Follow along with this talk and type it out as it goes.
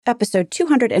Episode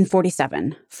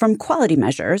 247, From Quality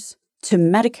Measures to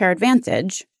Medicare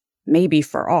Advantage, Maybe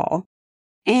for All,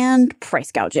 and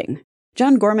Price Gouging.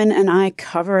 John Gorman and I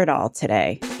cover it all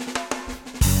today.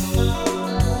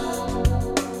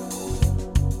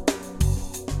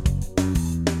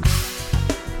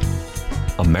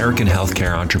 American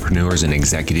healthcare entrepreneurs and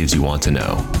executives you want to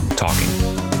know. Talking.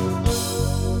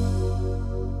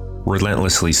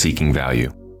 Relentlessly seeking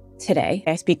value. Today,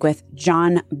 I speak with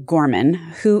John Gorman,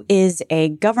 who is a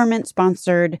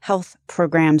government-sponsored health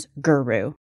programs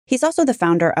guru. He's also the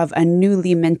founder of a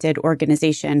newly minted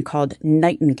organization called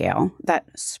Nightingale that,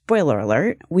 spoiler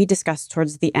alert, we discussed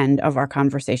towards the end of our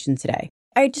conversation today.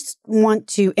 I just want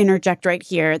to interject right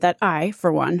here that I,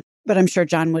 for one, but I'm sure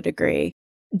John would agree,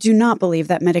 do not believe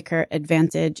that Medicare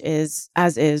Advantage is,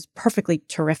 as is, perfectly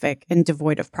terrific and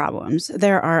devoid of problems.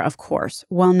 There are, of course,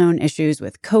 well-known issues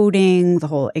with coding, the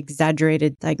whole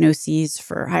exaggerated diagnoses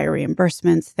for higher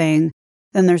reimbursements thing.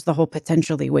 Then there's the whole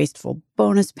potentially wasteful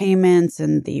bonus payments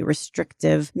and the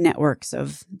restrictive networks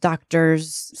of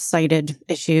doctors cited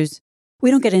issues.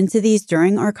 We don't get into these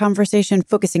during our conversation,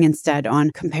 focusing instead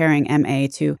on comparing MA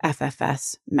to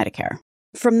FFS Medicare.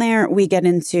 From there, we get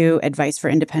into advice for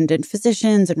independent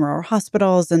physicians and rural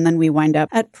hospitals, and then we wind up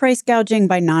at price gouging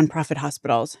by nonprofit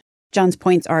hospitals. John's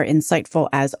points are insightful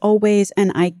as always,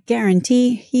 and I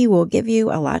guarantee he will give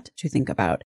you a lot to think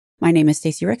about. My name is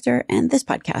Stacey Richter, and this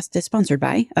podcast is sponsored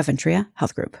by Aventria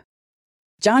Health Group.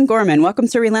 John Gorman, welcome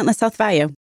to Relentless Health Value.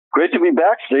 Great to be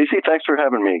back, Stacey. Thanks for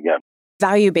having me again.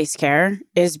 Value-based care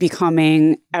is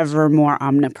becoming ever more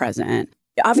omnipresent.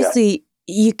 Obviously,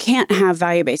 you can't have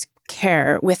value-based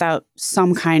care without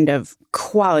some kind of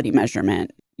quality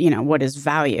measurement. You know, what is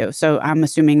value? So I'm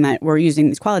assuming that we're using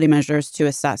these quality measures to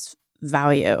assess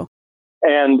value.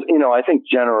 And, I think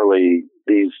generally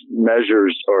these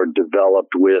measures are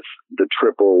developed with the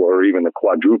triple or even the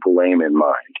quadruple aim in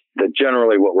mind. That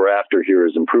generally what we're after here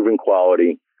is improving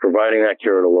quality, providing that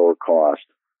care at a lower cost,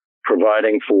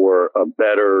 providing for a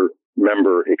better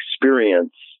member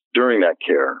experience during that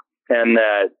care. And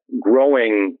that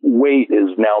growing weight is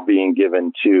now being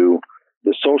given to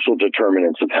the social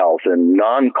determinants of health and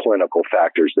non-clinical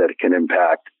factors that can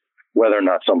impact whether or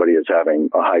not somebody is having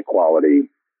a high-quality,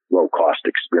 low-cost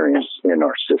experience in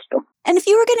our system. And if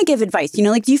you were going to give advice, do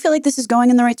you feel like this is going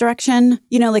in the right direction?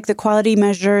 Like the quality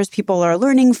measures, people are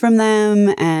learning from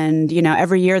them, and,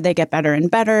 every year they get better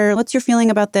and better. What's your feeling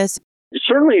about this?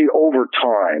 Certainly over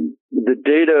time, the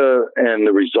data and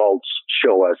the results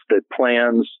show us that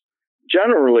plans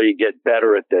generally get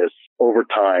better at this over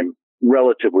time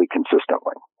relatively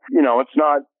consistently.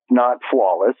 It's not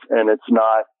flawless, and it's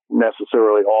not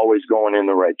necessarily always going in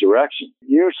the right direction.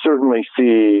 You certainly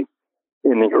see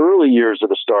in the early years of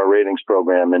the Star Ratings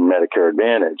program in Medicare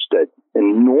Advantage that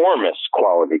enormous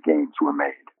quality gains were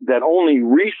made that only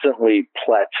recently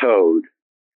plateaued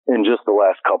in just the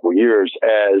last couple of years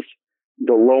as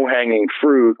the low-hanging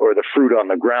fruit or the fruit on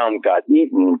the ground got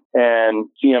eaten, and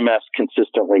CMS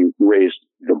consistently raised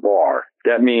the bar.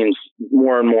 That means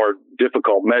more and more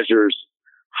difficult measures,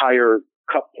 higher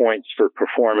cut points for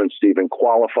performance to even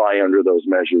qualify under those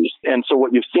measures. And so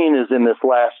what you've seen is in this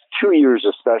last 2 years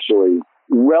especially,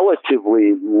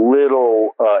 relatively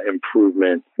little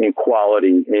improvement in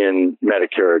quality in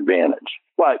Medicare Advantage.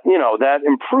 But, that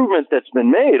improvement that's been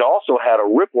made also had a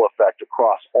ripple effect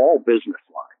across all business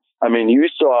lines. You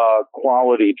saw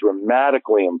quality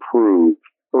dramatically improve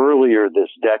earlier this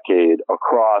decade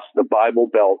across the Bible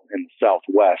Belt in the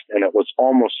Southwest, and it was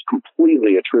almost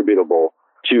completely attributable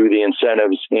to the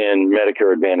incentives in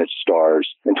Medicare Advantage stars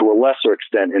and to a lesser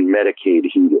extent in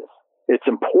Medicaid HEDIS. It's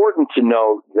important to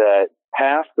note that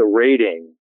half the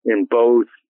rating in both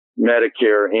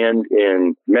Medicare and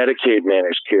in Medicaid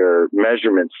managed care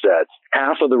measurement sets,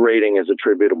 half of the rating is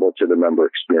attributable to the member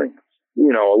experience.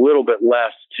 A little bit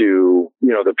less to,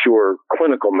 the pure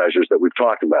clinical measures that we've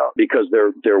talked about because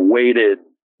they're weighted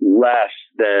less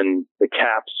than the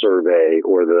CAHPS survey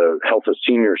or the Health of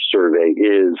Seniors survey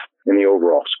is in the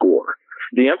overall score.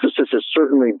 The emphasis has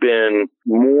certainly been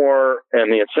more,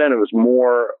 and the incentive is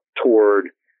more toward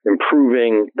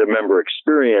improving the member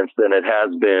experience than it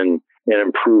has been in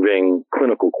improving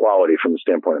clinical quality from the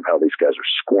standpoint of how these guys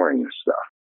are scoring this stuff.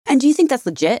 And do you think that's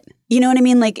legit? You know what I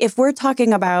mean? Like if we're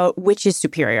talking about which is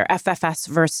superior, FFS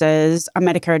versus a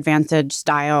Medicare Advantage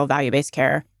style value-based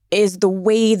care, is the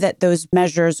way that those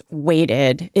measures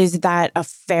weighted, is that a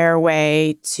fair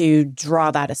way to draw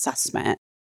that assessment?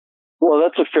 Well,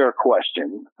 that's a fair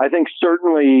question. I think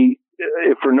certainly,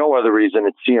 if for no other reason,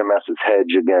 it's CMS's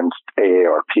hedge against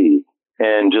AARP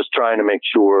and just trying to make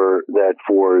sure that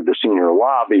for the senior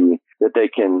lobby that they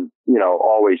can,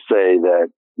 always say that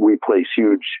we place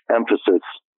huge emphasis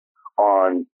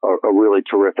on a really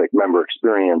terrific member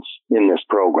experience in this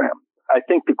program. I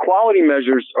think the quality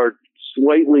measures are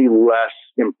slightly less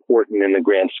important in the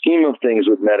grand scheme of things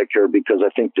with Medicare because I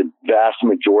think the vast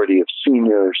majority of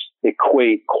seniors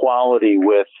equate quality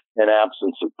with an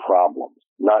absence of problems,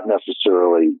 not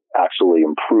necessarily actually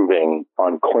improving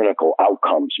on clinical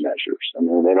outcomes measures. I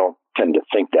mean, they don't tend to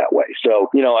think that way. So,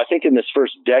 I think in this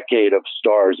first decade of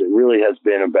STARS, it really has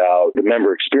been about the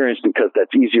member experience because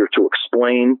that's easier to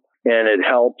explain. And it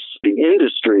helps the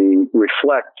industry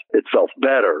reflect itself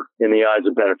better in the eyes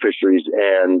of beneficiaries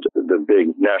and the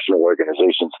big national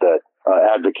organizations that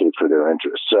advocate for their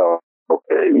interests. So,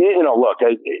 look,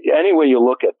 any way you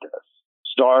look at this,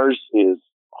 STARS is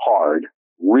hard,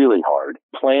 really hard.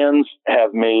 Plans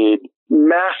have made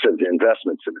massive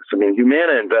investments in this. I mean,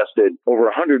 Humana invested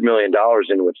over $100 million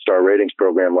into its Star Ratings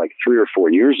program like 3 or 4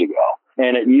 years ago,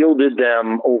 and it yielded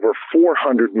them over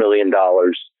 $400 million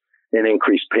in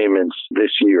increased payments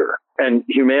this year. And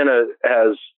Humana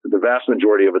has the vast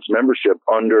majority of its membership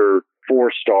under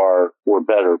 4-star or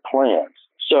better plans.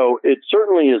 So it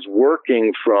certainly is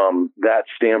working from that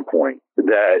standpoint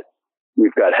that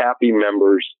we've got happy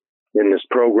members in this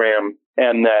program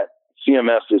and that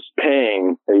CMS is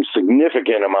paying a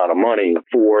significant amount of money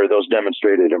for those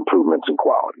demonstrated improvements in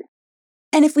quality.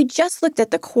 And if we just looked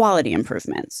at the quality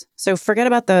improvements, so forget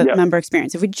about the member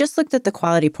experience, if we just looked at the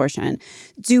quality portion,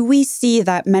 do we see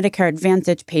that Medicare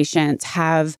Advantage patients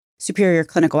have superior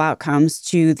clinical outcomes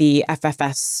to the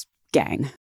FFS gang?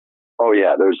 Oh,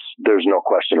 yeah, there's no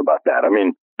question about that. I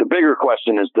mean, the bigger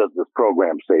question is, does this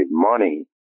program save money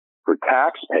for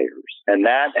taxpayers? And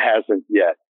that hasn't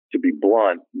yet, to be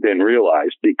blunt, been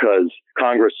realized because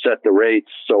Congress set the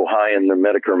rates so high in the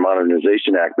Medicare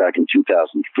Modernization Act back in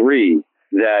 2003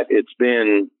 that it's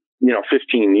been,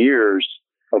 15 years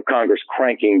of Congress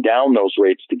cranking down those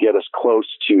rates to get us close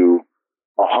to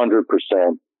 100%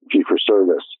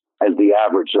 fee-for-service as the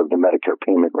average of the Medicare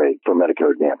payment rate for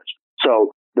Medicare Advantage.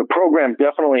 So the program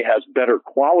definitely has better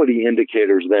quality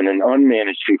indicators than an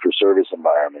unmanaged fee-for-service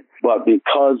environment. But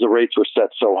because the rates were set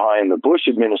so high in the Bush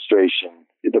administration,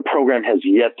 the program has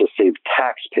yet to save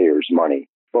taxpayers money.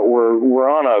 But we're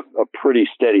on a pretty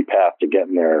steady path to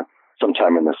getting there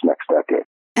sometime in this next decade.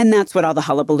 And that's what all the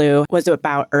hullabaloo was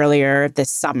about earlier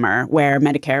this summer, where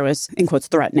Medicare was, in quotes,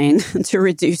 threatening to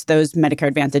reduce those Medicare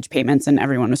Advantage payments, and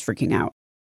everyone was freaking out.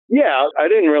 Yeah, I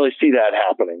didn't really see that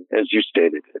happening, as you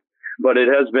stated it. But it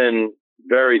has been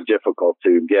very difficult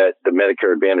to get the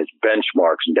Medicare Advantage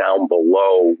benchmarks down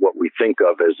below what we think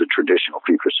of as a traditional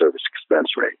fee-for-service expense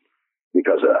rate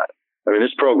because of that. I mean,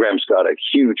 this program's got a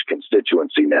huge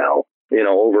constituency now.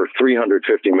 Over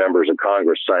 350 members of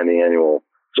Congress signed the annual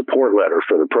support letter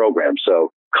for the program.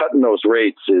 So cutting those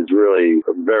rates is really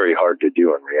very hard to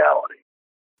do in reality.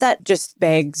 That just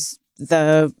begs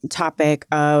the topic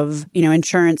of,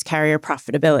 insurance carrier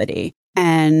profitability.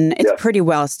 And it's pretty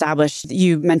well established.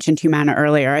 You mentioned Humana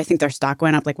earlier. I think their stock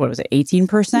went up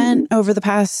 18% over the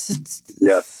past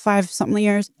 5-something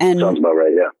years. And sounds about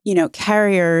right, yeah.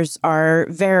 Carriers are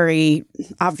very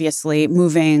obviously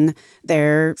moving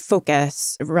their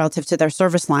focus relative to their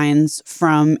service lines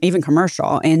from even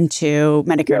commercial into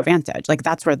Medicare Advantage.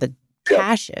 That's where the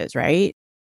cash is, right?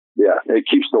 Yeah, it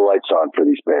keeps the lights on for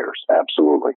these payers.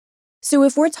 Absolutely. So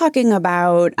if we're talking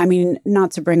about,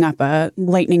 not to bring up a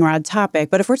lightning rod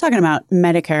topic, but if we're talking about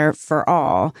Medicare for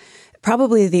all,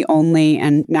 probably the only,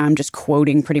 and now I'm just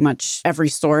quoting pretty much every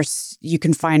source you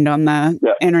can find on the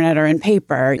internet or in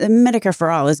paper, Medicare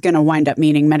for all is going to wind up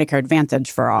meaning Medicare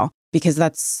Advantage for all. Because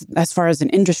that's, as far as an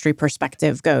industry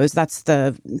perspective goes, that's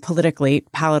the politically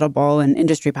palatable and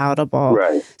industry palatable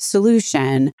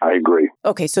solution. I agree.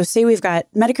 Okay, so say we've got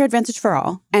Medicare Advantage for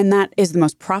all, and that is the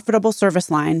most profitable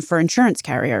service line for insurance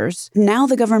carriers. Now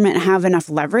the government have enough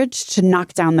leverage to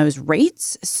knock down those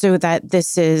rates so that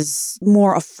this is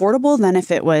more affordable than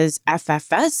if it was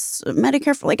FFS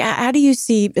Medicare for, how do you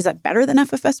see, is that better than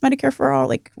FFS Medicare for all?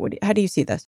 How do you see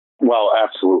this? Well,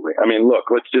 absolutely. I mean, look,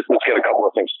 let's get a couple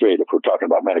of things straight if we're talking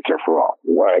about Medicare for all.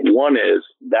 Right. One is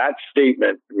that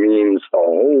statement means a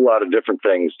whole lot of different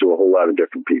things to a whole lot of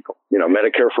different people.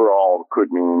 Medicare for all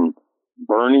could mean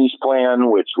Bernie's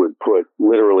plan, which would put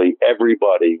literally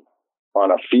everybody on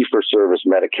a fee-for-service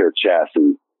Medicare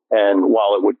chassis. And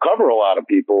while it would cover a lot of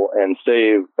people and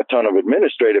save a ton of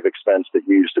administrative expense that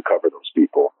you used to cover those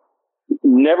people,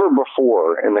 never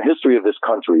before in the history of this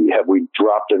country have we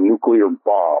dropped a nuclear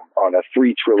bomb on a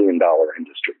 $3 trillion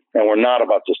industry. And we're not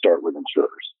about to start with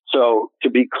insurers. So to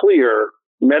be clear,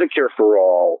 Medicare for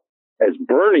all, as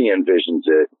Bernie envisions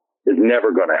it, is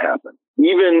never going to happen.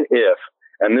 Even if,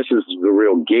 and this is the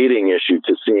real gating issue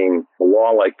to seeing a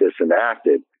law like this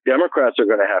enacted, Democrats are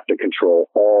going to have to control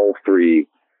all three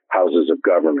houses of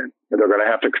government. They're going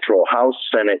to have to control House,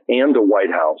 Senate, and the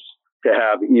White House to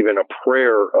have even a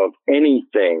prayer of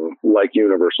anything like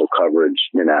universal coverage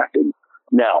enacted.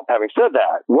 Now, having said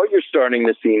that, what you're starting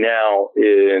to see now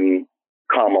in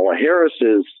Kamala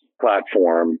Harris's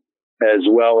platform, as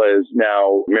well as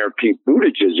now Mayor Pete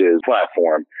Buttigieg's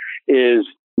platform, is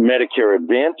Medicare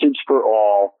Advantage for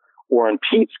all, or in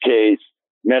Pete's case,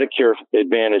 Medicare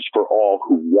Advantage for all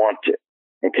who want it.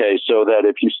 Okay, so that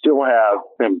if you still have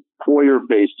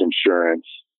employer-based insurance,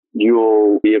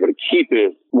 you'll be able to keep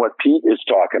it. What Pete is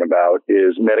talking about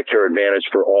is Medicare Advantage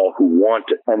for all who want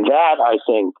it. And that, I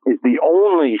think, is the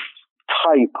only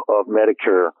type of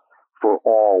Medicare for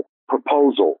all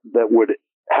proposal that would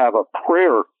have a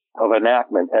prayer of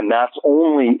enactment, and that's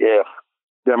only if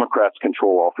Democrats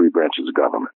control all three branches of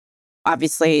government.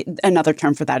 Obviously, another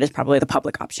term for that is probably the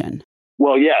public option.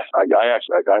 Well, yes, I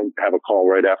have a call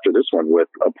right after this one with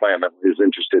a plan that is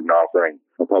interested in offering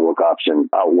a public option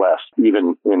out west,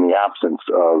 even in the absence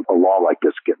of a law like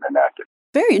this getting enacted.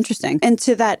 Very interesting. And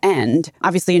to that end,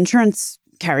 obviously, insurance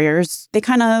carriers, they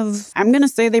kind of, I'm going to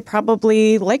say they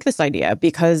probably like this idea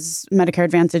because Medicare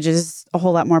Advantage is a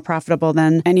whole lot more profitable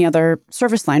than any other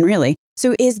service line, really.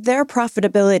 So is their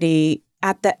profitability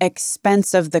at the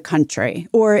expense of the country?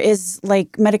 Or is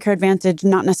like Medicare Advantage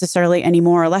not necessarily any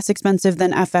more or less expensive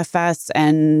than FFS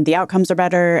and the outcomes are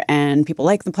better and people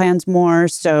like the plans more?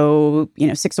 So,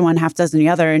 6 to 1, half dozen the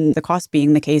other, and the cost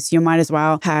being the case, you might as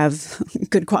well have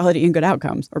good quality and good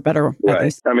outcomes, or better at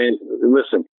least. I mean,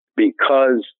 listen,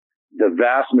 because the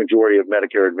vast majority of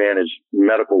Medicare Advantage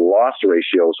medical loss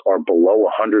ratios are below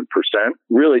 100%,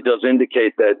 really does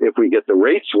indicate that if we get the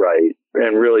rates right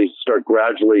and really start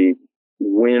gradually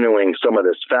winnowing some of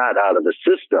this fat out of the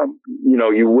system,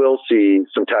 you will see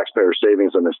some taxpayer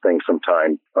savings on this thing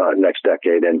sometime next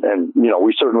decade. And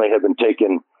we certainly have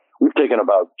we've taken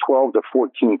about 12 to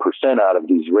 14% out of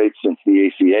these rates since the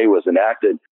ACA was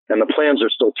enacted. And the plans are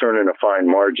still turning a fine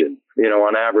margin.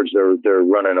 On average, they're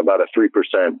running about a 3%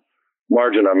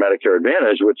 margin on Medicare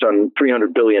Advantage, which on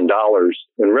 $300 billion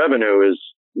in revenue is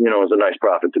a nice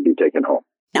profit to be taken home.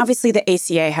 Obviously, the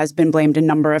ACA has been blamed a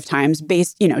number of times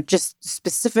based, just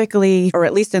specifically, or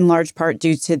at least in large part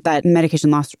due to that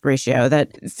medication loss ratio,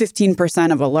 that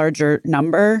 15% of a larger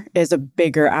number is a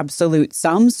bigger absolute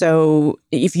sum. So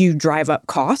if you drive up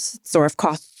costs or if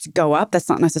costs go up, that's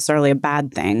not necessarily a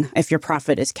bad thing if your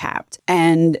profit is capped.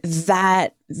 And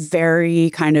that very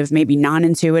kind of maybe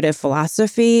non-intuitive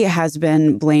philosophy has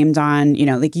been blamed on,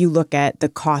 like you look at the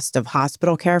cost of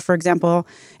hospital care, for example,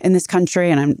 in this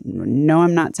country. And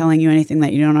I'm not telling you anything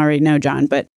that you don't already know, John,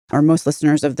 but or most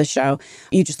listeners of the show,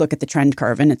 you just look at the trend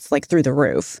curve and it's like through the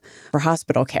roof for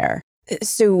hospital care.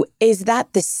 So is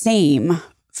that the same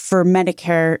for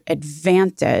Medicare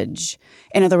Advantage?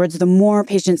 In other words, the more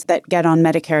patients that get on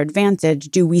Medicare Advantage,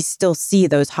 do we still see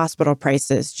those hospital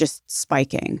prices just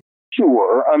spiking?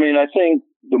 Sure. I mean, I think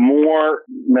the more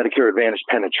Medicare Advantage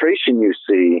penetration you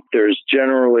see, there's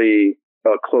generally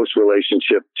a close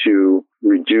relationship to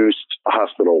reduced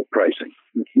hospital pricing.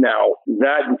 Now,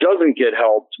 that doesn't get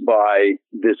helped by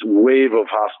this wave of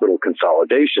hospital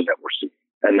consolidation that we're seeing.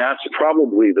 And that's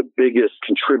probably the biggest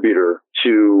contributor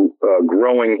to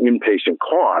growing inpatient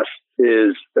costs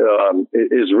is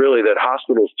really that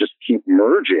hospitals just keep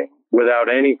merging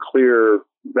without any clear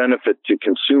benefit to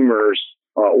consumers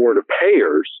or to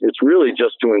payers. It's really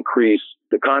just to increase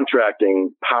the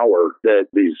contracting power that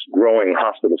these growing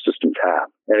hospital systems have.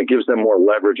 And it gives them more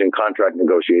leverage in contract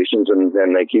negotiations and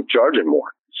they keep charging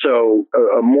more. So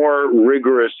a more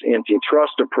rigorous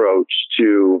antitrust approach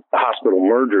to hospital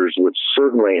mergers would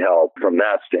certainly help from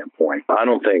that standpoint. I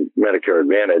don't think Medicare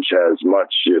Advantage has much,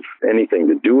 if anything,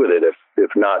 to do with it,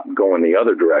 if not going the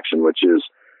other direction, which is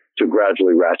to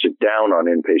gradually ratchet down on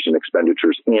inpatient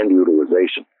expenditures and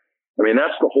utilization. I mean,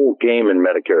 that's the whole game in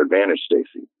Medicare Advantage,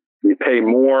 Stacey. We pay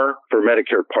more for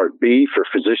Medicare Part B for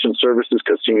physician services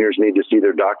because seniors need to see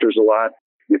their doctors a lot.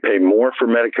 You pay more for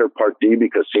Medicare Part D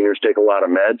because seniors take a lot of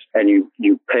meds, and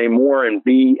you pay more in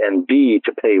B and D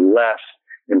to pay less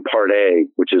in Part A,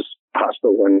 which is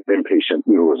hospital and inpatient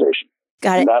utilization.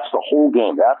 Got it. And that's the whole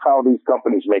game. That's how these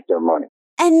companies make their money.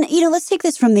 And, let's take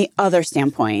this from the other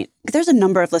standpoint. There's a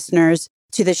number of listeners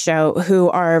to the show who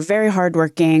are very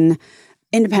hardworking,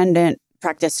 independent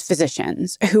practice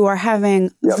physicians who are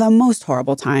having the most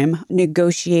horrible time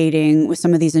negotiating with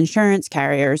some of these insurance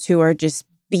carriers who are just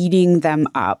beating them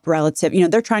up relative.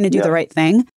 They're trying to do the right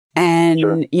thing.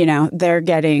 And, they're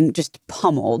getting just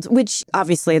pummeled, which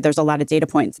obviously there's a lot of data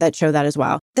points that show that as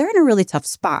well. They're in a really tough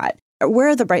spot. where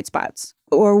are the bright spots?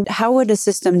 Or how would a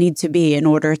system need to be in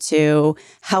order to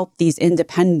help these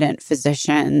independent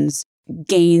physicians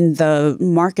gain the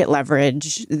market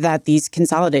leverage that these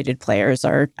consolidated players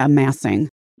are amassing?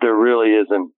 There really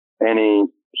isn't any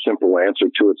simple answer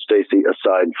to it, Stacey,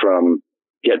 aside from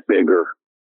get bigger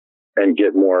and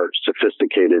get more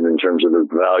sophisticated in terms of the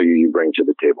value you bring to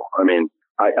the table. I mean,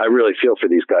 I really feel for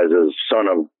these guys as son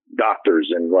of doctors,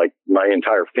 and like my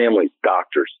entire family's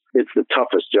doctors. It's the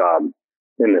toughest job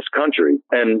in this country.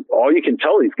 And all you can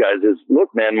tell these guys is, look,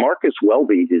 man, Marcus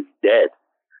Welby is dead.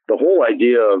 The whole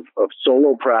idea of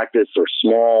solo practice or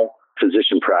small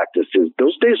physician practices,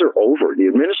 those days are over. The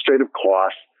administrative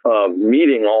costs of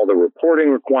meeting all the reporting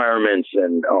requirements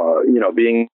and,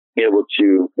 being able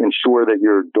to ensure that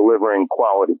you're delivering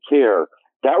quality care,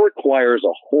 that requires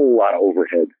a whole lot of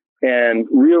overhead and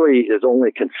really is only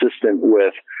consistent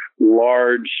with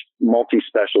large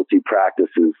multi-specialty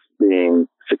practices being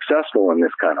successful in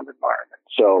this kind of environment.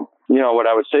 So, what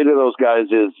I would say to those guys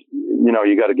is,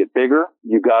 you got to get bigger.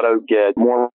 You got to get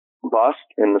more robust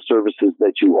in the services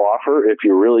that you offer. If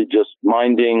you're really just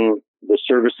minding the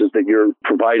services that you're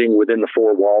providing within the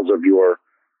four walls of your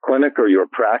clinic or your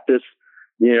practice,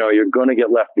 you're going to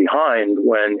get left behind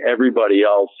when everybody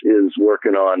else is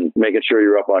working on making sure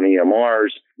you're up on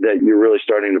EMRs, that you're really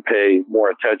starting to pay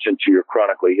more attention to your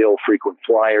chronically ill, frequent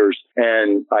flyers.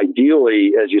 And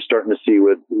ideally, as you're starting to see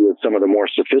with some of the more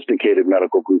sophisticated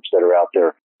medical groups that are out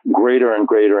there, greater and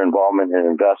greater involvement and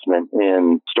investment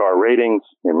in star ratings,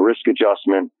 in risk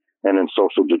adjustment, and in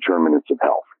social determinants of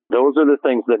health. Those are the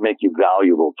things that make you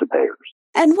valuable to payers.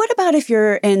 And what about if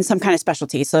you're in some kind of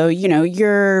specialty? So,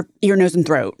 your ear, nose, and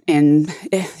throat in,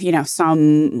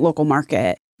 some local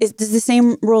market. Does the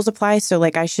same rules apply? So,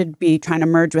 like, I should be trying to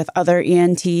merge with other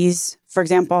ENTs, for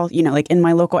example, like in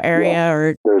my local area? Yeah.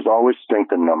 Or there's always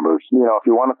strength in numbers. If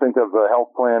you want to think of a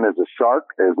health plan as a shark,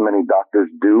 as many doctors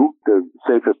do, the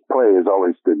safest play is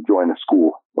always to join a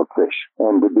school of fish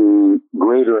and to be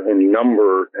greater in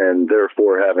number and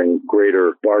therefore having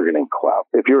greater bargaining clout.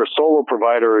 If you're a solo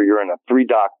provider or you're in a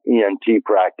 3-doc ENT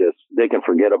practice, they can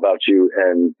forget about you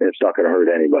and it's not going to hurt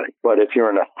anybody. But if you're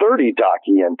in a 30-doc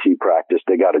ENT practice,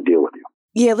 they got to deal with you.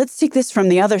 Yeah, let's take this from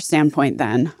the other standpoint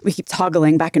then. We keep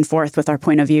toggling back and forth with our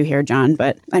point of view here, John,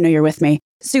 but I know you're with me.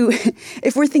 So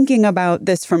if we're thinking about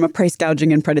this from a price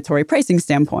gouging and predatory pricing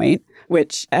standpoint,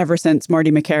 which ever since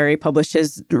Marty Makary published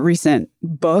his recent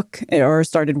book or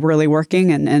started really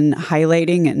working and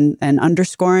highlighting and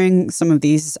underscoring some of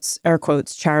these, air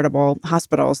quotes, charitable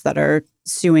hospitals that are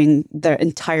suing the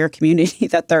entire community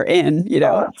that they're in,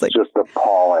 It's like, just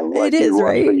appalling. It is,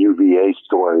 right? The UVA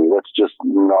story, that's just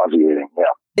nauseating, yeah.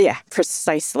 Yeah,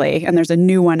 precisely. And there's a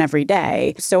new one every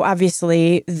day. So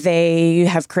obviously they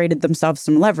have created themselves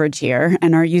some leverage here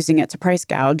and are using it to price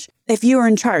gouge. If you were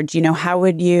in charge, how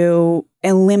would you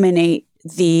eliminate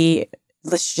the,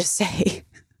 let's just say,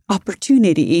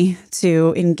 opportunity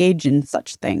to engage in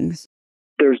such things?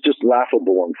 There's just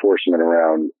laughable enforcement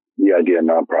around the idea of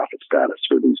nonprofit status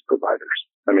for these providers.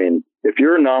 I mean, if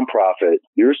you're a nonprofit,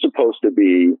 you're supposed to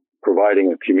be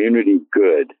providing a community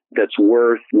good that's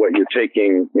worth what you're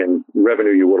taking in revenue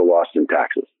you would have lost in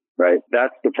taxes, right?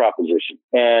 That's the proposition.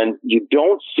 And you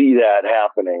don't see that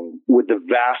happening with the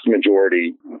vast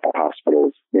majority of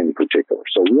hospitals in particular.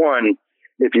 So one,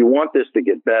 if you want this to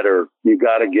get better, you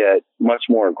got to get much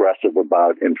more aggressive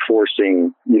about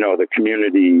enforcing, the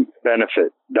community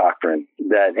benefit doctrine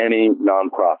that any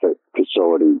nonprofit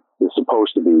facility is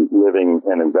supposed to be living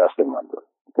and investing under.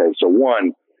 Okay. So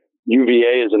one,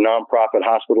 UVA is a nonprofit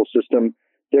hospital system.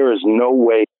 There is no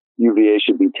way UVA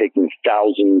should be taking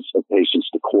thousands of patients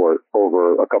to court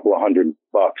over a couple of $100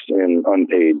 in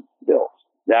unpaid bills.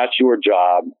 That's your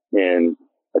job in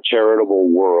a charitable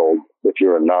world if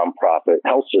you're a nonprofit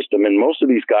health system. And most of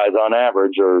these guys on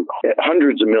average are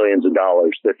hundreds of millions of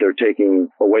dollars that they're taking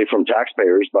away from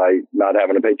taxpayers by not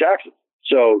having to pay taxes.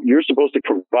 So you're supposed to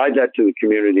provide that to the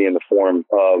community in the form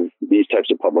of these types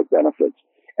of public benefits.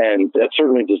 And that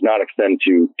certainly does not extend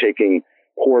to taking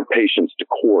poor patients to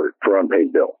court for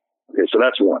unpaid bills. Okay, so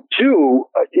that's one. Two,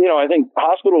 I think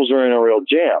hospitals are in a real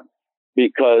jam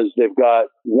because they've got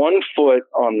one foot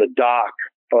on the dock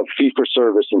of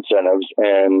fee-for-service incentives,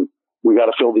 and we got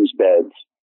to fill these beds.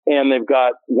 And they've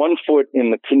got one foot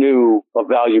in the canoe of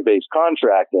value-based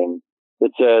contracting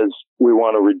that says we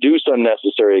want to reduce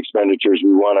unnecessary expenditures.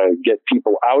 We want to get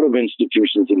people out of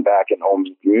institutions and back in homes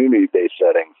and community-based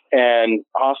settings. And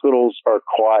hospitals are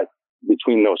caught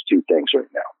between those two things right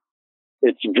now.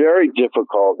 It's very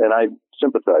difficult, and I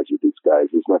sympathize with these guys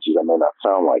as much as I may not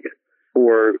sound like it,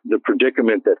 for the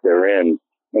predicament that they're in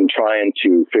and trying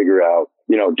to figure out,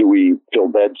 do we fill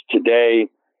beds today?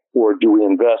 or do we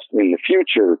invest in the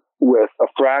future with a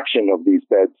fraction of these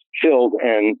beds filled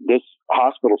and this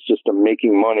hospital system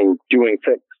making money doing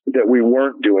things that we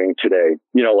weren't doing today,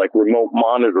 like remote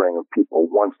monitoring of people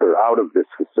once they're out of this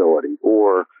facility,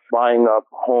 or buying up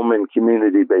home and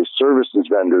community-based services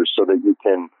vendors so that you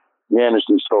can manage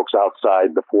these folks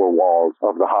outside the four walls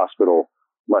of the hospital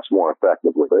much more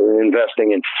effectively.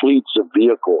 Investing in fleets of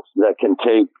vehicles that can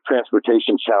take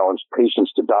transportation challenged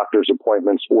patients to doctor's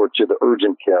appointments or to the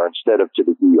urgent care instead of to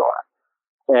the ER.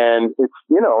 And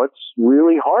it's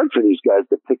really hard for these guys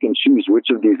to pick and choose which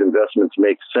of these investments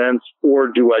make sense, or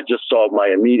do I just solve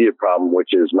my immediate problem,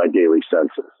 which is my daily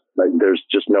census? Like, there's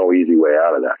just no easy way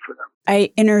out of that for them.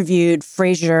 I interviewed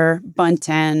Fraser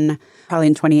Bunton probably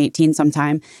in 2018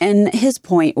 sometime, and his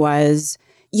point was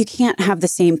you can't have the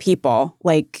same people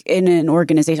like in an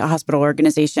organization, a hospital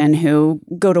organization, who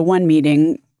go to one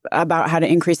meeting about how to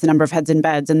increase the number of heads in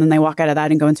beds, and then they walk out of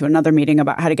that and go into another meeting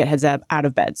about how to get heads out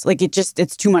of beds. Like,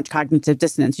 it's too much cognitive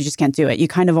dissonance. You just can't do it. You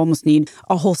kind of almost need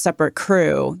a whole separate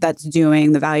crew that's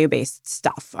doing the value-based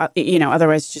stuff.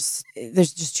 Otherwise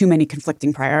there's just too many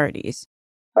conflicting priorities.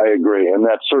 I agree. And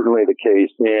that's certainly the case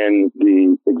in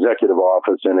the executive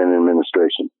office and in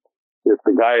administration. If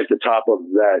the guy at the top of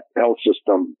that health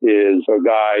system is a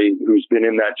guy who's been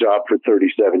in that job for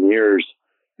 37 years,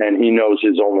 and he knows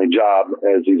his only job,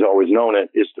 as he's always known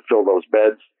it, is to fill those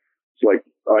beds. It's like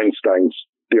Einstein's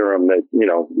theorem that,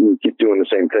 you keep doing the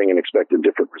same thing and expect a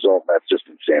different result. That's just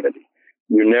insanity.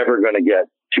 You're never going to get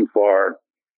too far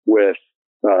with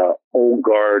old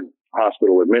guard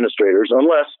hospital administrators,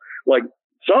 unless, like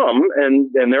some,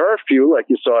 and there are a few, like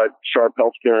you saw at Sharp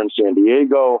Healthcare in San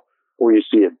Diego, or you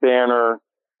see at Banner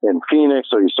in Phoenix,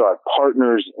 or you saw at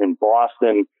Partners in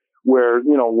Boston, where,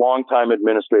 longtime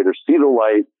administrators see the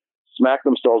light, smack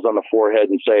themselves on the forehead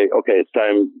and say, okay, it's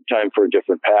time for a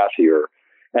different path here.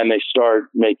 And they start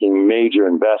making major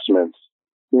investments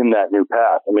in that new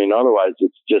path. I mean, otherwise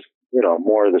it's just,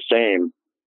 more of the same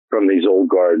from these old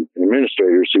guard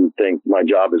administrators who think my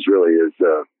job is really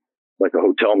like a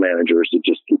hotel manager, is to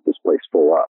just keep this place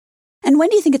full up. And when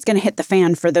do you think it's going to hit the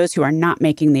fan for those who are not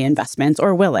making the investments,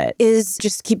 or will it? Is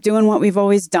just keep doing what we've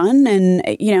always done? And,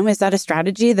 is that a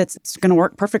strategy that's going to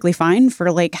work perfectly fine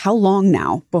for how long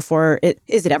now before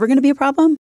is it ever going to be a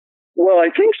problem? Well, I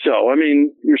think so. I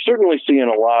mean, you're certainly seeing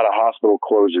a lot of hospital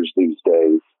closures these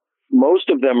days. Most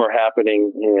of them are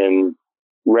happening in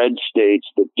red states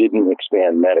that didn't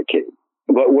expand Medicaid.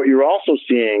 But what you're also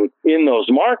seeing in those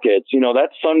markets, that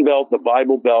Sun Belt, the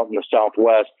Bible Belt, and the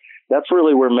Southwest, that's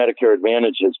really where Medicare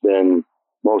Advantage has been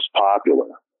most popular,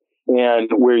 and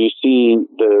where you see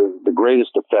the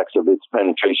greatest effects of its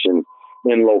penetration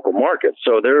in local markets.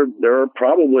 So there are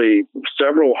probably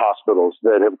several hospitals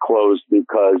that have closed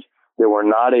because they were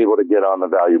not able to get on the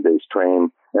value-based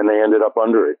train, and they ended up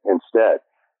under it instead.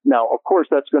 Now, of course,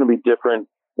 that's going to be different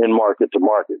in market to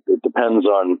market. It depends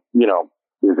on,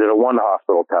 is it a one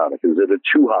hospital town? Is it a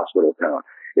two hospital town?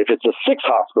 If it's a 6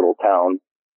 hospital town,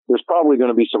 there's probably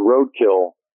going to be some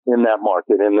roadkill in that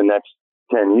market in the next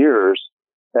 10 years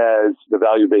as the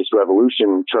value-based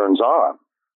revolution turns on.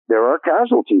 There are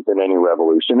casualties in any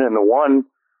revolution, and the one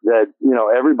that,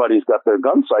 everybody's got their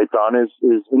gun sights on is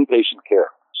inpatient care.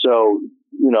 So,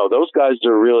 those guys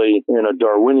are really in a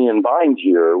Darwinian bind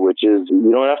here, which is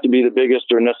you don't have to be the biggest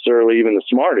or necessarily even the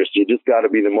smartest. You just got to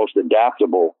be the most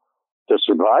adaptable to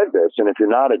survive this. And if you're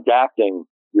not adapting,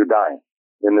 you're dying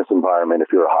in this environment if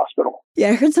you're a hospital. Yeah,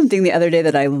 I heard something the other day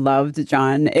that I loved,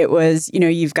 John. It was,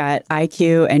 you've got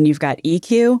IQ and you've got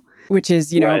EQ, which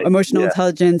is, right. Emotional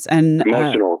intelligence and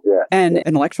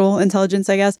intellectual intelligence,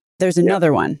 I guess. There's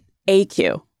another one,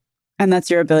 AQ, and that's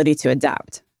your ability to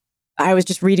adapt. I was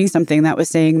just reading something that was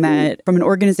saying that from an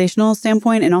organizational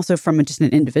standpoint and also from just an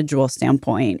individual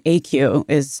standpoint, AQ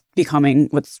is becoming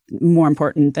what's more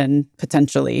important than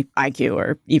potentially IQ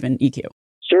or even EQ.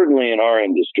 Certainly in our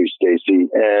industry, Stacey,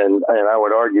 and I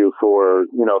would argue for,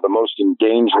 the most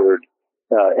endangered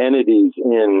entities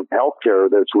in healthcare,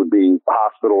 that would be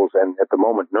hospitals and at the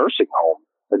moment nursing homes.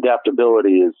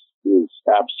 Adaptability is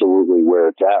absolutely where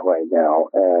it's at right now,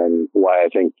 and why I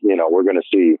think, we're going to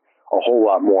see a whole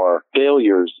lot more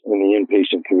failures in the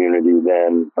inpatient community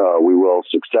than we will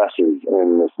successes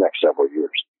in this next several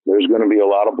years. There's going to be a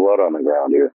lot of blood on the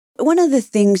ground here. One of the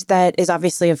things that is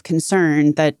obviously of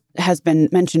concern that has been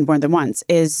mentioned more than once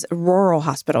is rural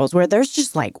hospitals, where there's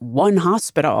just one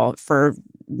hospital for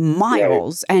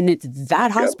miles, and it's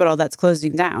that hospital that's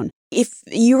closing down. If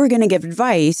you were going to give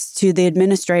advice to the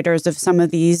administrators of some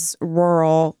of these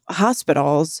rural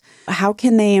hospitals, how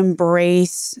can they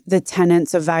embrace the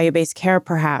tenets of value-based care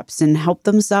perhaps and help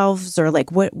themselves? Or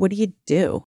what do you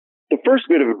do? The first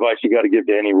bit of advice you got to give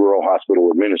to any rural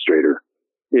hospital administrator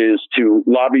is to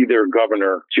lobby their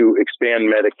governor to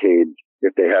expand Medicaid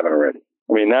if they haven't already.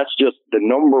 I mean, that's just the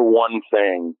number one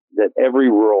thing that every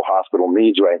rural hospital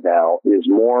needs right now is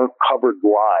more covered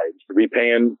lives to be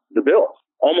paying the bills.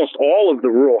 Almost all of the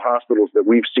rural hospitals that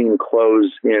we've seen close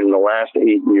in the last 8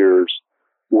 years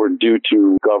were due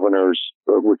to governors'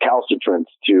 recalcitrance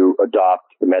to adopt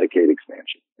the Medicaid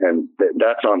expansion. And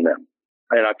that's on them.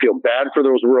 And I feel bad for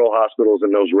those rural hospitals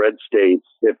in those red states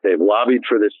if they've lobbied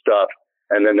for this stuff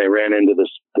and then they ran into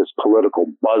this political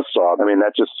buzzsaw. I mean,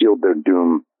 that just sealed their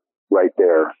doom right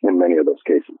there in many of those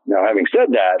cases. Now, having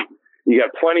said that, you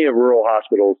got plenty of rural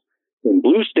hospitals in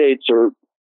blue states or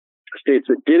states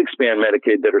that did expand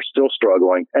Medicaid that are still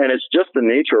struggling. And it's just the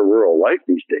nature of rural life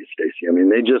these days, Stacey. I mean,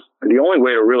 the only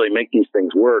way to really make these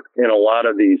things work in a lot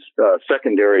of these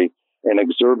secondary and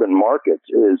exurban markets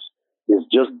is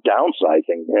just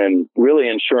downsizing and really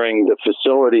ensuring the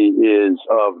facility is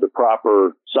of the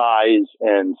proper size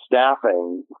and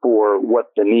staffing for what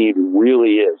the need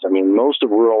really is. I mean, most of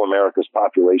rural America's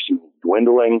population is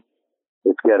dwindling.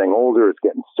 It's getting older, it's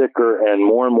getting sicker, and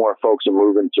more folks are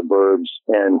moving to burbs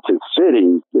and to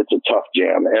cities. It's a tough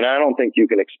jam. And I don't think you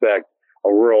can expect a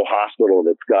rural hospital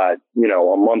that's got,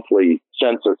 a monthly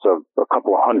census of a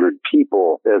couple of hundred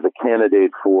people as a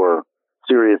candidate for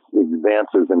serious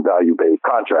advances in value-based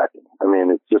contracting. I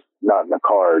mean, it's just not in the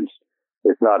cards.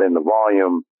 It's not in the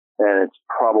volume, and it's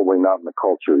probably not in the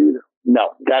culture either.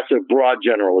 No, that's a broad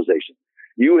generalization.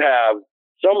 You have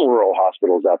some rural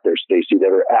hospitals out there, Stacey,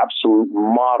 that are absolute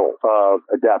model of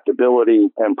adaptability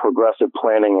and progressive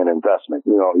planning and investment.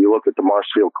 You look at the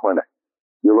Marshfield Clinic.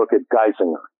 You look at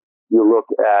Geisinger. You look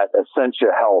at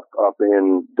Essentia Health up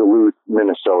in Duluth,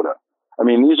 Minnesota. I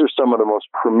mean, these are some of the most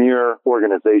premier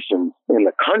organizations in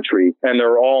the country, and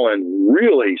they're all in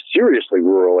really seriously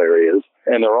rural areas,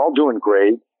 and they're all doing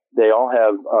great. They all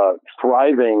have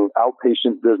thriving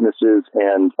outpatient businesses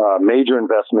and major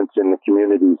investments in the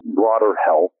community's broader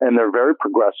health. And they're very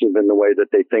progressive in the way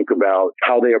that they think about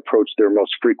how they approach their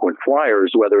most frequent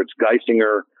flyers, whether it's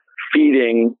Geisinger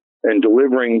feeding and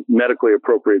delivering medically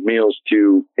appropriate meals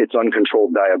to its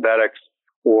uncontrolled diabetics,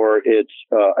 or it's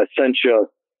Essentia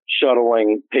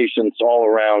shuttling patients all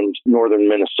around northern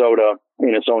Minnesota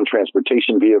in its own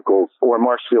transportation vehicles, or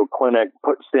Marshfield Clinic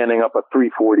standing up a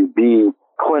 340B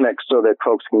clinic so that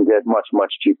folks can get much,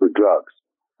 much cheaper drugs.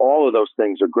 All of those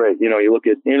things are great. You look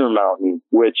at Intermountain,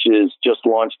 which is just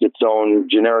launched its own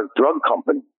generic drug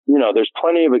company. There's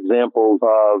plenty of examples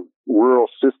of rural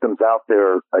systems out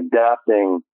there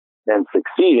adapting and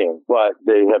succeeding, but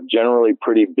they have generally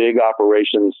pretty big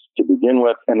operations to begin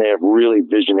with, and they have really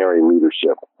visionary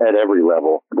leadership at every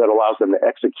level that allows them to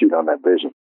execute on that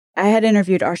vision. I had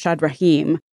interviewed Arshad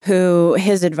Rahim, who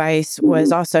his advice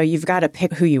was also, you've got to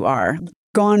pick who you are.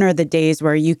 Gone are the days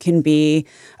where you can be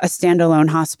a standalone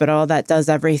hospital that does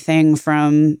everything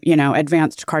from,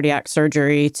 advanced cardiac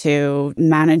surgery to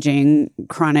managing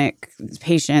chronic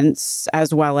patients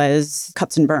as well as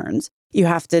cuts and burns. You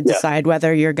have to decide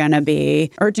whether you're going to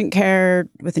be urgent care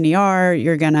with an ER,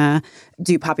 you're going to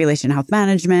do population health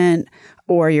management,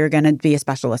 or you're going to be a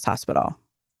specialist hospital.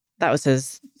 That was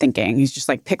his thinking. He's just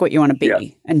like, pick what you want to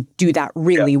be and do that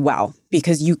really well,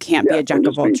 because you can't be a jack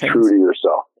of all trades. True to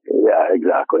yourself. Yeah,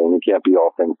 exactly. And you can't be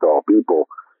all things to all people,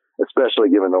 especially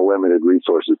given the limited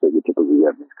resources that you typically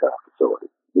have in these kind of facilities.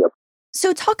 Yep.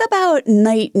 So talk about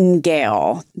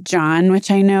Nightingale, John,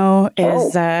 which I know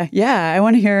is, I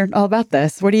want to hear all about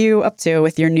this. What are you up to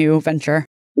with your new venture?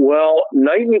 Well,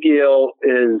 Nightingale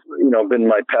is, been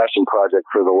my passion project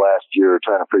for the last year,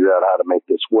 trying to figure out how to make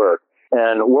this work.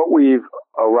 And what we've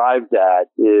arrived at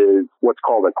is what's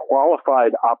called a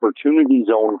qualified opportunity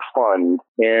zone fund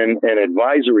and an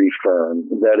advisory firm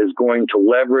that is going to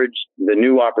leverage the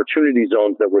new opportunity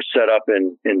zones that were set up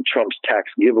in Trump's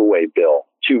tax giveaway bill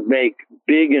to make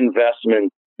big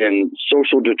investments in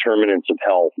social determinants of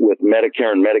health with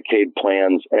Medicare and Medicaid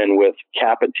plans and with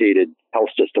capitated health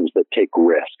systems that take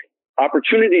risk.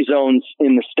 Opportunity zones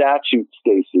in the statute,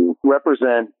 Stacey,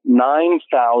 represent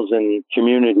 9,000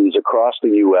 communities across the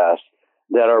U.S.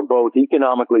 that are both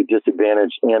economically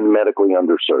disadvantaged and medically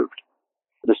underserved.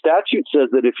 The statute says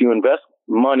that if you invest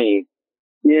money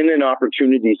in an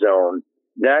opportunity zone,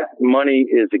 that money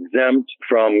is exempt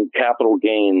from capital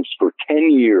gains for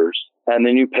 10 years, and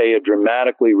then you pay a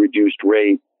dramatically reduced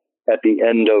rate at the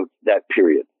end of that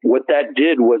period. What that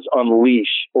did was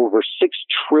unleash over $6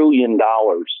 trillion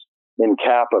in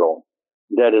capital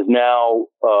that is now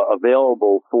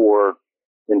available for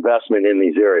investment in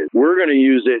these areas. We're going to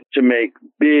use it to make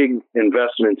big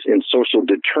investments in social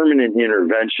determinant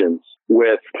interventions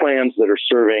with plans that are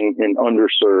serving an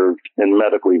underserved and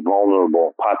medically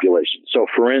vulnerable population. So,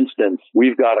 for instance,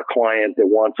 we've got a client that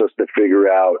wants us to figure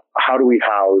out how do we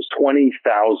house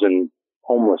 20,000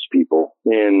 homeless people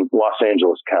in Los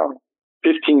Angeles County.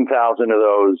 15,000 of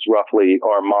those roughly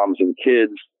are moms and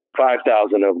kids.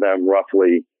 5,000 of them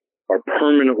roughly are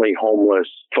permanently homeless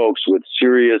folks with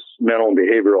serious mental and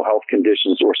behavioral health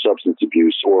conditions or substance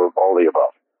abuse or all the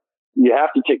above. You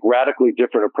have to take radically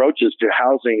different approaches to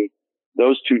housing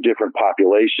those two different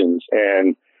populations.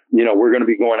 And, we're going to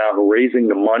be going out and raising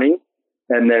the money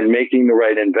and then making the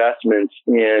right investments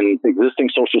in existing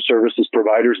social services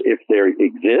providers if they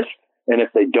exist. And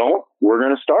if they don't, we're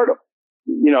going to start them.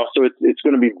 So it's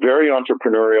going to be very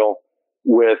entrepreneurial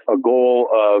with a goal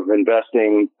of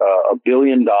investing $1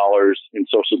 billion in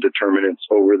social determinants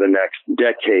over the next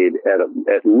decade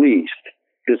at least.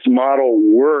 This model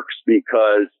works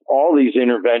because all these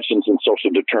interventions in social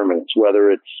determinants,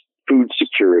 whether it's food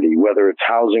security, whether it's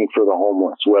housing for the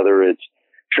homeless, whether it's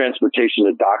transportation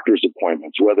to doctor's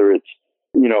appointments, whether it's,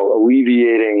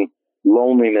 alleviating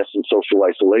loneliness and social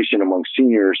isolation among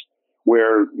seniors,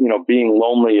 where, being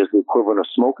lonely is the equivalent of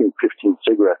smoking 15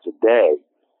 cigarettes a day.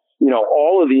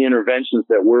 All of the interventions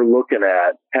that we're looking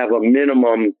at have a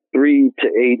minimum 3 to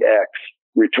 8x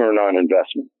return on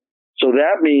investment. So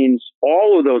that means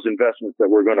all of those investments that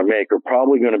we're going to make are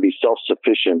probably going to be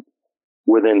self-sufficient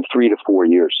within 3 to 4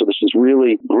 years. So this is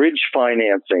really bridge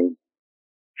financing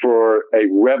for a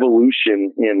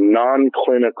revolution in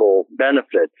non-clinical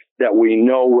benefits that we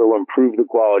know will improve the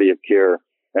quality of care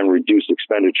and reduce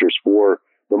expenditures for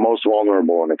the most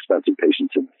vulnerable and expensive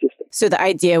patients in the system. So the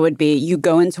idea would be you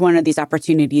go into one of these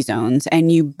opportunity zones and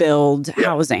you build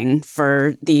housing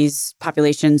for these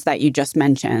populations that you just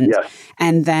mentioned. Yes.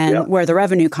 And then where the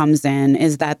revenue comes in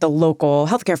is that the local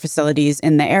healthcare facilities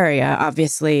in the area,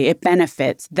 obviously it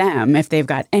benefits them if they've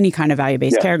got any kind of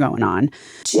value-based care going on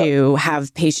to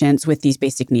have patients with these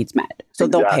basic needs met. So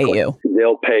they'll pay you.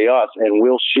 They'll pay us and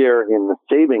we'll share in the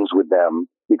savings with them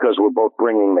because we're both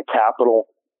bringing the capital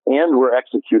and we're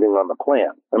executing on the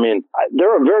plan. I mean,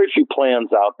 there are very few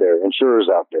plans out there, insurers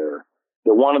out there,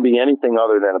 that want to be anything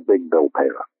other than a big bill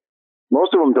payer.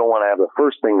 Most of them don't want to have the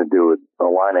first thing to do with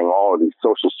aligning all of these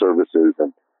social services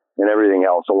and everything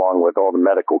else along with all the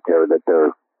medical care that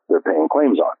they're paying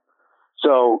claims on.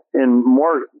 So in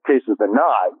more cases than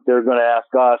not, they're going to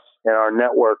ask us and our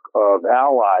network of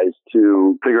allies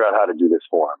to figure out how to do this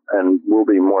for them. And we'll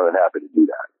be more than happy to do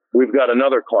that. We've got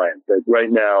another client that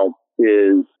right now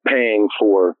is paying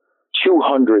for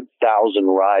 200,000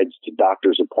 rides to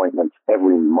doctor's appointments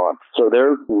every month. So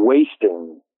they're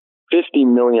wasting $50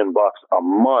 million a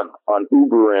month on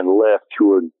Uber and Lyft,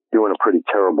 who are doing a pretty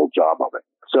terrible job of it.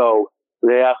 So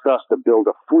they asked us to build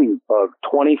a fleet of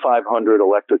 2,500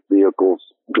 electric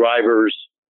vehicles, drivers,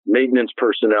 maintenance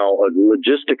personnel, a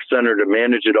logistics center to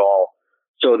manage it all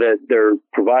so that they're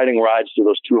providing rides to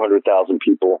those 200,000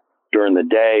 people during the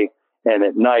day. And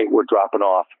at night, we're dropping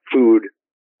off food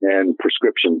and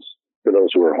prescriptions for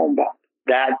those who are homebound.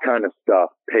 That kind of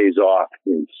stuff pays off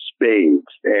in spades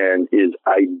and is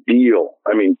ideal.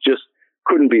 I mean, just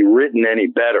couldn't be written any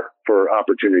better for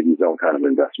Opportunity Zone kind of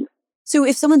investment. So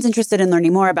if someone's interested in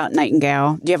learning more about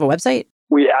Nightingale, do you have a website?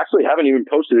 We actually haven't even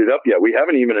posted it up yet. We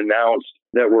haven't even announced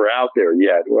that we're out there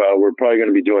yet. Well, we're probably going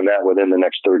to be doing that within the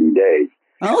next 30 days.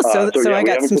 Oh, so I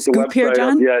got some scoop here,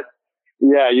 John?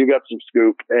 Yeah, you got some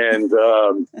scoop. And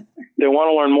they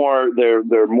want to learn more.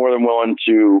 They're more than willing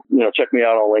to, check me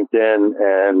out on LinkedIn.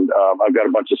 And I've got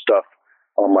a bunch of stuff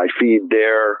on my feed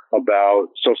there about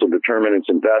social determinants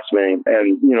investment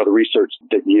and, the research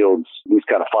that yields these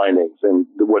kind of findings and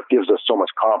what gives us so much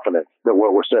confidence that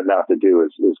what we're setting out to do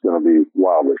is going to be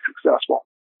wildly successful.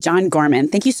 John Gorman,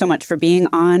 thank you so much for being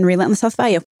on Relentless Health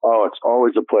Value. Oh, it's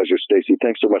always a pleasure, Stacey.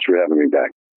 Thanks so much for having me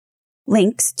back.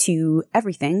 Links to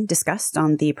everything discussed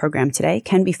on the program today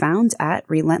can be found at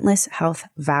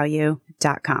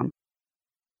relentlesshealthvalue.com.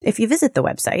 If you visit the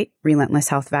website,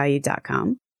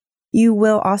 relentlesshealthvalue.com, you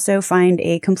will also find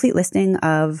a complete listing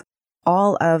of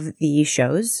all of the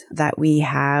shows that we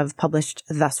have published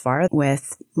thus far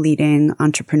with leading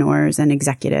entrepreneurs and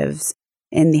executives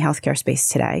in the healthcare space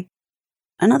today.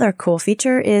 Another cool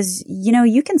feature is,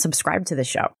 you can subscribe to the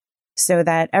show so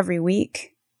that every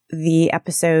week the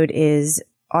episode is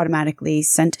automatically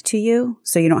sent to you,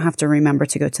 so you don't have to remember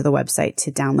to go to the website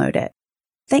to download it.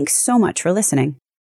 Thanks so much for listening.